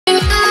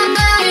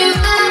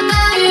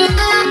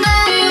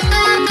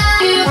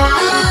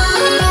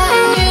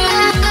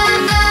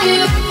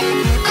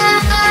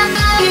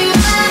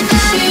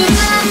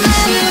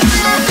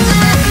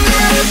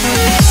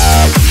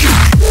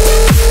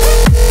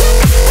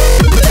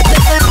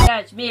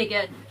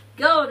again,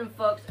 Golden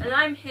Fox, and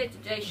I'm here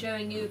today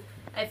showing you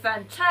a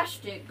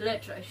fantastic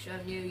glitch I've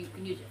shown you. You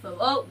can use it for,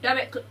 oh damn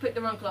it, pick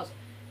the wrong class.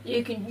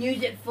 You can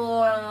use it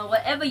for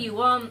whatever you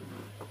want,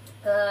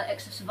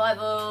 extra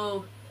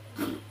survival,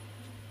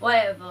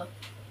 whatever.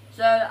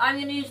 So I'm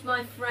going to use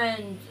my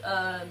friend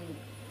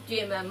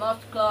GMM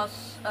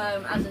Masterclass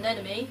as an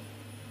enemy,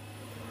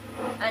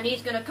 and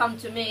he's going to come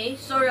to me.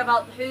 Sorry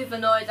about the Hoover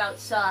noise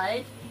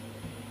outside,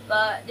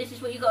 but this is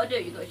what you got to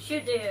do. You got to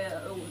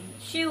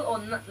shoot or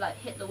like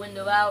hit the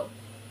window out.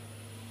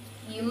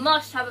 You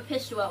must have a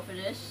pistol out for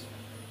this,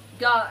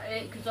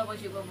 because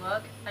otherwise it won't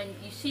work. And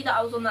you see that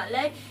I was on that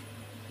ledge.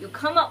 You'll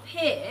come up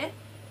here.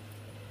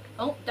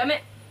 Oh damn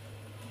it!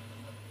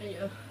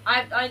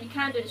 I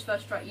can do this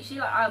first try. You see,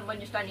 like when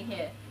you're standing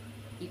here,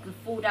 you can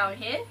fall down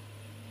here.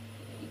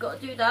 You got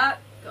to do that.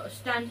 Got to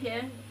stand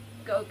here.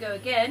 Got to go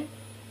again.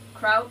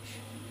 Crouch.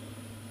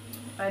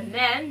 And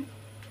then,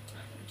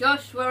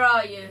 Josh, where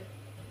are you?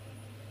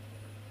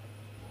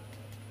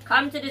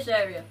 Come to this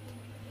area.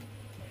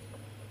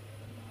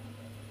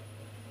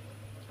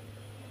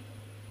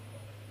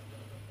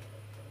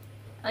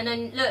 And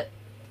then look,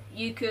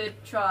 you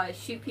could try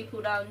shoot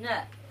people down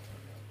there.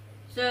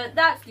 So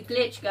that's the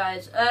glitch,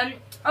 guys.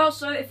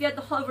 Also, if you had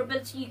the hover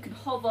ability, you can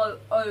hover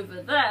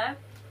over there,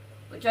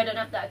 which I don't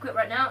have that equipped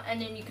right now,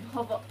 and then you can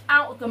hover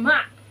out of the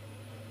map.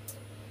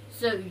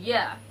 So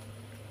yeah,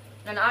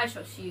 and I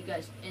shall see you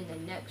guys in the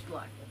next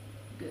one.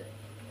 Good.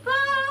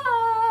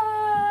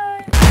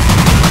 Bye.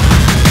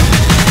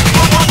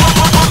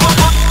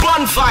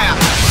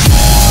 Bonfire.